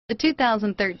The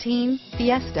 2013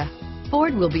 Fiesta.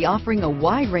 Ford will be offering a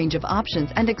wide range of options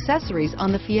and accessories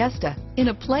on the Fiesta in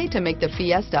a play to make the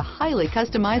Fiesta highly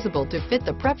customizable to fit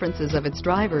the preferences of its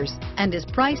drivers, and is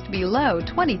priced below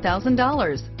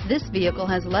 $20,000. This vehicle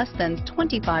has less than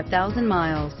 25,000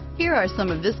 miles. Here are some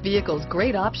of this vehicle's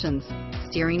great options: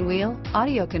 steering wheel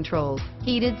audio controls,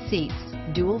 heated seats,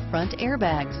 dual front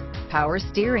airbags, power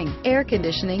steering, air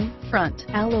conditioning, front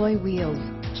alloy wheels,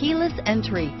 keyless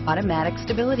entry, automatic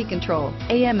stability control,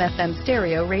 AM/FM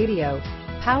stereo radio,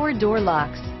 power door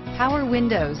locks, power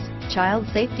windows, child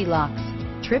safety locks,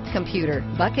 trip computer,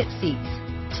 bucket seats,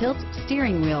 tilt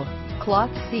steering wheel,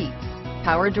 cloth seats,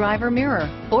 power driver mirror,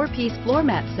 4-piece floor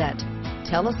mat set,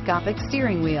 telescopic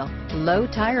steering wheel, low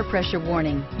tire pressure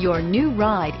warning. Your new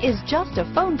ride is just a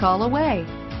phone call away.